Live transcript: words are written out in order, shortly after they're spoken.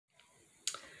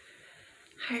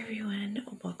Hi everyone,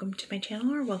 welcome to my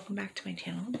channel, or welcome back to my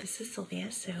channel. This is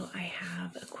Sylvia. So I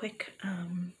have a quick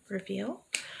reveal.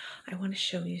 I want to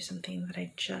show you something that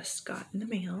I just got in the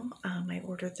mail. I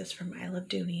ordered this from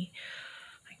Dooney.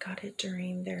 I got it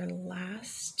during their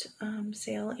last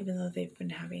sale, even though they've been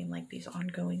having like these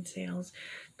ongoing sales.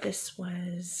 This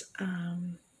was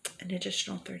an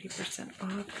additional 30%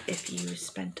 off if you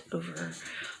spent over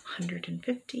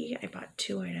 $150. I bought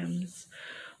 2 items.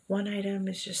 One item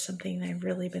is just something I've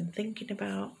really been thinking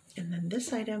about, and then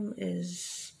this item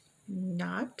is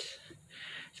not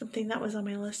something that was on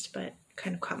my list, but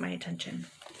kind of caught my attention.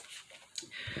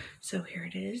 So here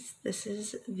it is. This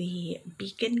is the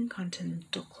Beacon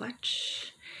Continental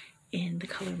clutch in the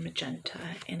color Magenta,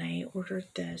 and I ordered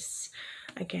this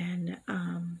again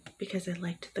because I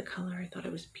liked the color. I thought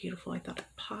it was beautiful. I thought it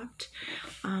popped.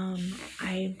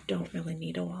 I don't really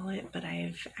need a wallet, but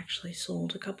I've actually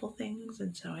sold a couple things,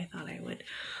 and so I thought I would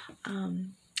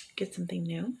get something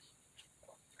new.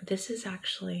 This is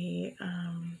actually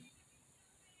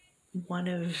one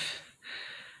of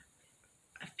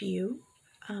a few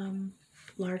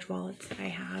large wallets that I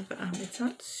have. It's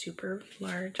not super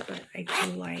large, but I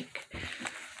do like,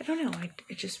 I don't know, I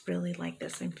just really like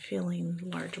this. I'm feeling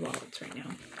large wallets right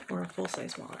now, or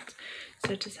full-size wallets.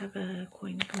 So it does have a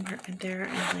coin compartment there.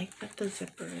 I like that the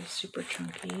zipper is super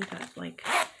chunky. That like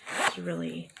is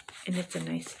really, and it's a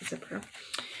nice zipper.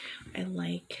 I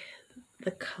like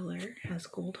the color. It has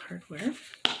gold hardware,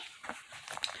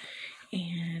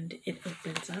 and it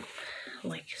opens up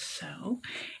like so.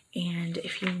 And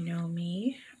if you know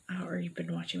me, or you've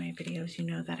been watching my videos, you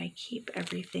know that I keep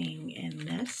everything in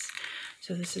this.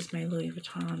 So this is my Louis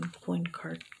Vuitton coin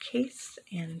card case,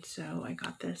 and so I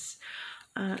got this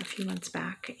a few months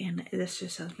back, and this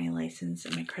just has my license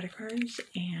and my credit cards,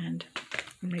 and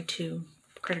my 2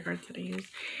 credit cards that I use.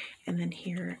 And then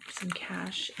here some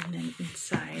cash, and then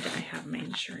inside I have my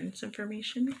insurance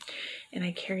information. And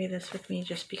I carry this with me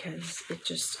just because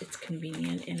it's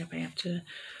convenient, and if I have to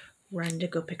run to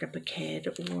go pick up a kid,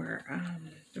 or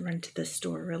run to the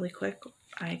store really quick,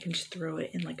 I can just throw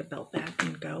it in like a belt bag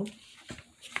and go.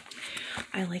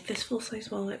 I like this full-size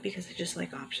wallet because I just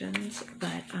like options,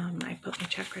 but I put my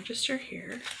check register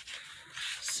here.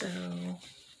 So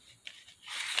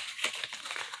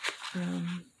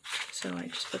I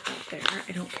just put that there.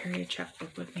 I don't carry a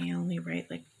checkbook with me. I only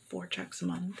write like 4 checks a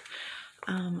month.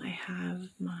 I have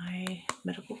my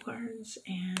medical cards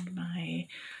and my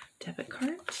debit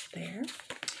cards there,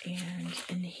 and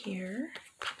in here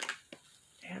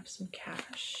I have some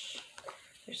cash.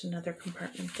 There's another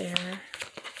compartment there,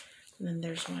 and then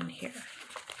there's one here.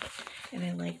 And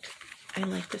I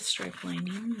like the stripe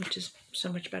lining, which is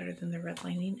so much better than the red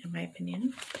lining in my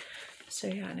opinion. So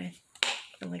yeah, and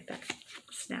I like that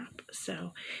snap.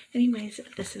 So anyways,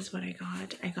 this is what I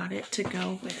got. I got it to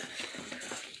go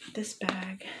with this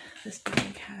bag. This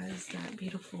bag has that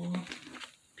beautiful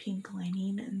pink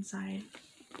lining inside,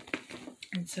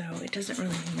 and so it doesn't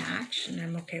really match, and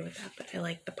I'm okay with that, but I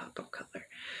like the pop-up color,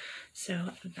 so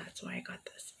that's why I got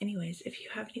this. Anyways, if you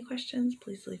have any questions,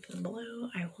 please leave them below.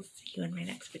 I will see you in my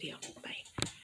next video. Bye.